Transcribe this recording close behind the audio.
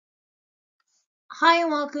Hi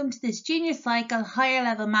and welcome to this Junior Cycle Higher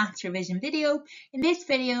Level Maths Revision video. In this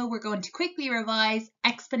video we're going to quickly revise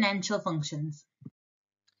exponential functions.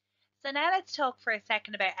 So now let's talk for a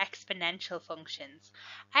second about exponential functions.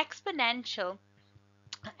 Exponential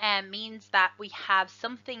means that we have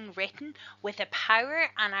something written with a power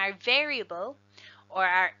and our variable or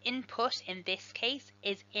our input in this case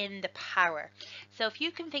is in the power. So if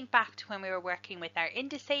you can think back to when we were working with our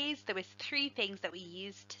indices, there was three things that we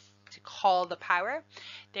used to call the power.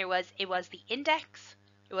 It was the index,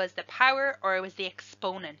 it was the power, or it was the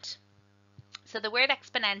exponent. So the word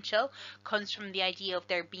exponential comes from the idea of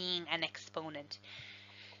there being an exponent.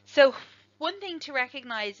 So one thing to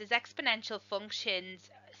recognize is exponential functions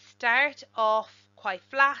start off quite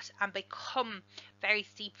flat and become very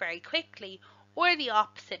steep very quickly, or the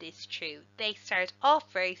opposite is true. They start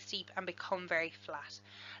off very steep and become very flat.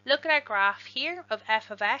 Look at our graph here of f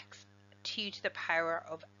of x, 2 to the power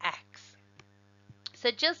of x.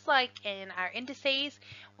 So just like in our indices,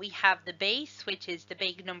 we have the base, which is the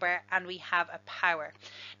big number, and we have a power.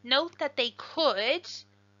 Note that there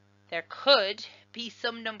could be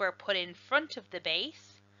some number put in front of the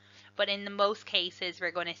base, but in the most cases,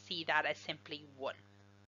 we're going to see that as simply 1.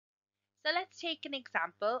 So let's take an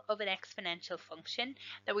example of an exponential function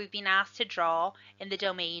that we've been asked to draw in the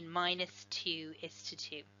domain -2 is to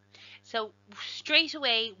 2. So straight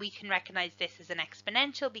away we can recognize this as an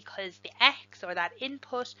exponential because the x, or that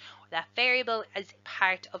input, or that variable, is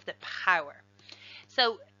part of the power.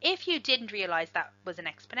 So if you didn't realize that was an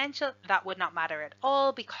exponential, that would not matter at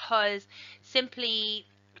all, because simply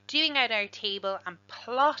doing out our table and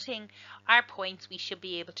plotting our points, we should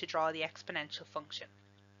be able to draw the exponential function.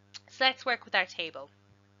 So let's work with our table.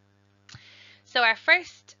 So our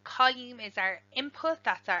first column is our input,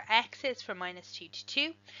 that's our x's from -2 to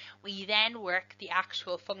 2. We then work the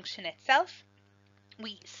actual function itself.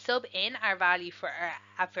 We sub in our value for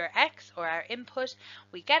x, or our input,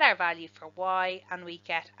 we get our value for y, and we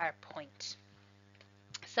get our point.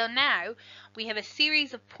 So now we have a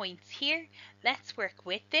series of points here. Let's work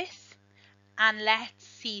with this and let's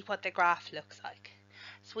see what the graph looks like.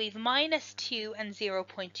 So we have -2 and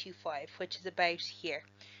 0.25, which is about here.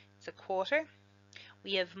 It's a quarter.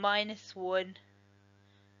 We have -1,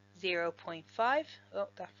 0.5. Oh,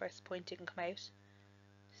 that first point didn't come out.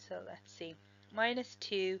 So let's see.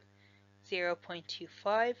 -2,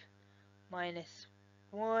 0.25,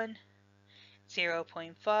 -1,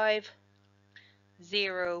 0.5,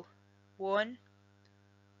 0, 1.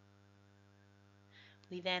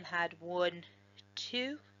 We then had 1,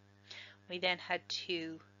 2. We then had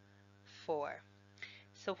 2, 4.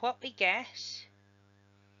 So what we get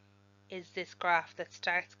is this graph that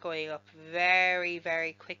starts going up very,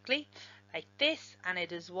 very quickly like this, and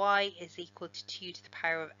it is y is equal to 2 to the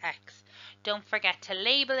power of x. Don't forget to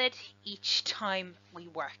label it each time we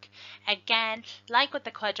work. Again, like with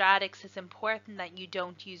the quadratics, it's important that you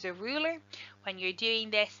don't use a ruler when you're doing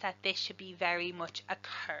this, that this should be very much a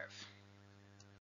curve.